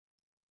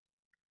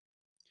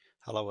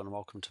Hello and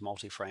welcome to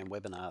Multiframe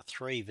Webinar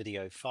 3,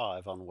 Video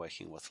 5 on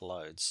working with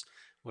loads.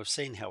 We've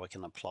seen how we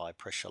can apply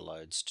pressure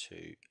loads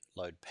to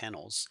load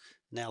panels.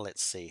 Now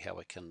let's see how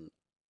we can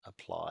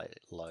apply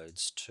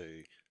loads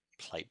to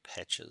plate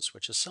patches,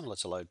 which is similar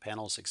to load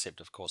panels,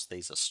 except of course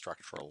these are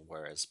structural,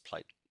 whereas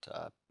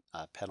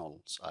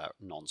panels are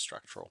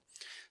non-structural.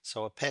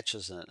 So a patch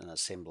is an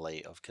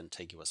assembly of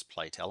contiguous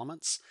plate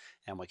elements,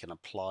 and we can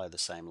apply the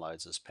same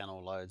loads as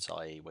panel loads,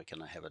 i.e. we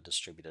can have a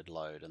distributed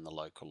load in the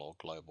local or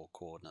global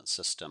coordinate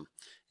system,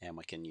 and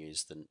we can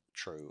use the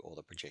true or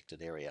the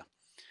projected area.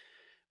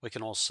 We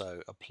can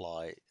also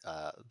apply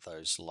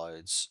those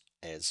loads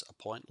as a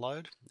point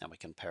load, and we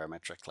can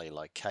parametrically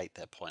locate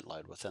that point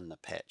load within the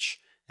patch,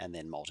 and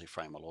then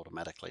Multiframe will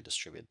automatically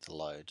distribute the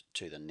load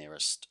to the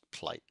nearest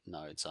plate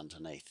nodes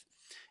underneath.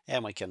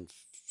 And we can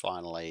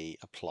finally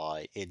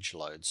apply edge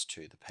loads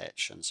to the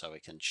patch, and so we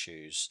can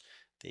choose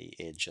the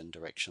edge and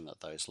direction that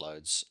those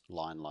loads,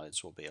 line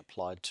loads, will be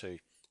applied to.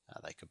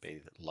 They could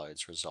be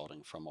loads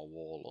resulting from a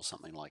wall or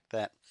something like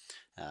that,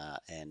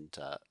 and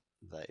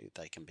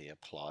they can be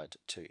applied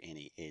to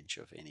any edge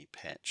of any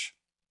patch.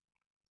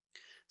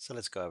 So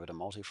let's go over to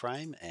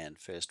Multiframe, and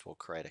first we'll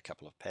create a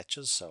couple of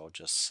patches. So I'll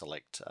just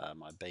select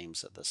my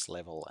beams at this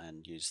level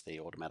and use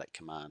the automatic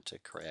command to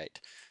create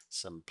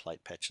some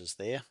plate patches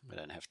there. We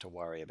don't have to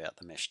worry about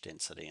the mesh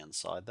density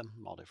inside them.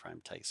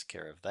 Multiframe takes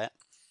care of that.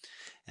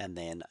 And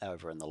then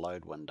over in the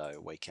load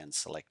window we can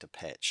select a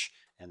patch,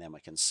 and then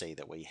we can see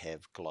that we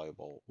have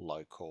global,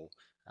 local,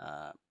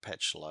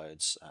 patch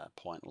loads,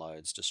 point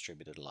loads,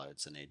 distributed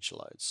loads, and edge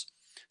loads.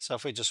 So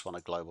if we just want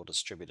a global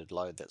distributed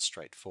load, that's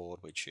straightforward.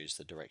 We choose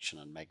the direction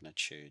and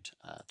magnitude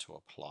to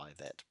apply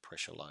that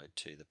pressure load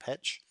to the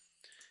patch.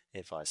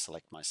 If I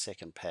select my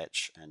second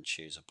patch and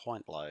choose a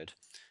point load,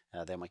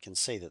 then we can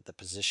see that the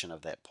position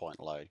of that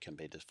point load can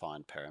be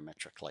defined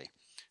parametrically.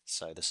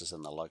 So this is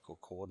in the local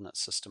coordinate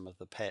system of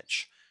the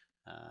patch.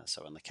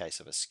 So in the case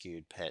of a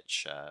skewed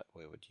patch,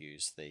 we would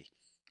use the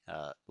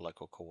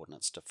local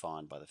coordinates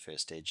defined by the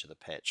first edge of the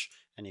patch,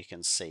 and you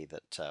can see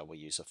that we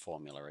use a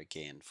formula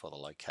again for the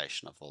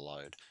location of the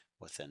load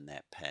within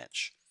that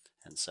patch.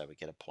 And so we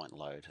get a point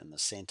load in the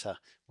center,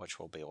 which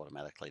will be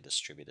automatically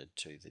distributed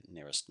to the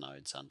nearest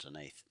nodes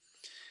underneath.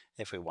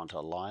 If we want a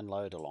line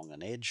load along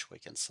an edge, we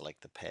can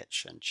select the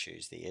patch and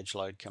choose the edge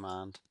load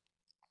command.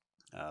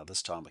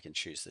 This time we can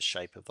choose the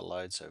shape of the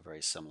load, so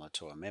very similar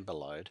to a member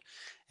load,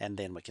 and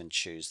then we can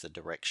choose the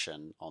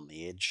direction on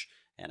the edge,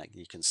 and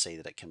you can see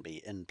that it can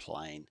be in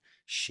plane,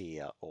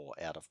 shear, or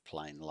out of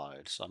plane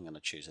load. So I'm going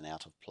to choose an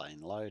out of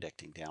plane load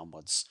acting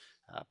downwards,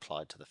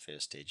 applied to the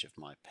first edge of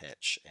my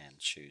patch, and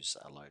choose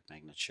a load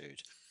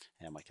magnitude,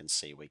 and we can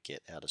see we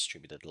get our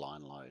distributed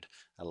line load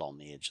along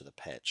the edge of the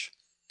patch.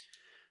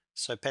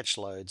 So patch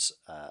loads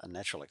are a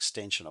natural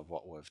extension of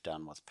what we've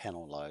done with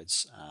panel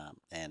loads,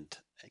 and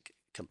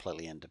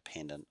completely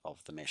independent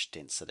of the mesh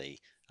density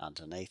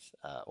underneath.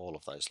 All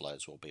of those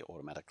loads will be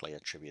automatically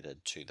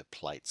attributed to the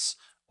plates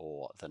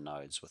or the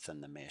nodes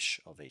within the mesh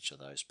of each of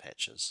those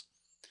patches.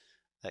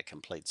 That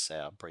completes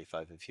our brief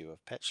overview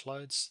of patch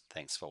loads.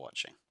 Thanks for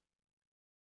watching.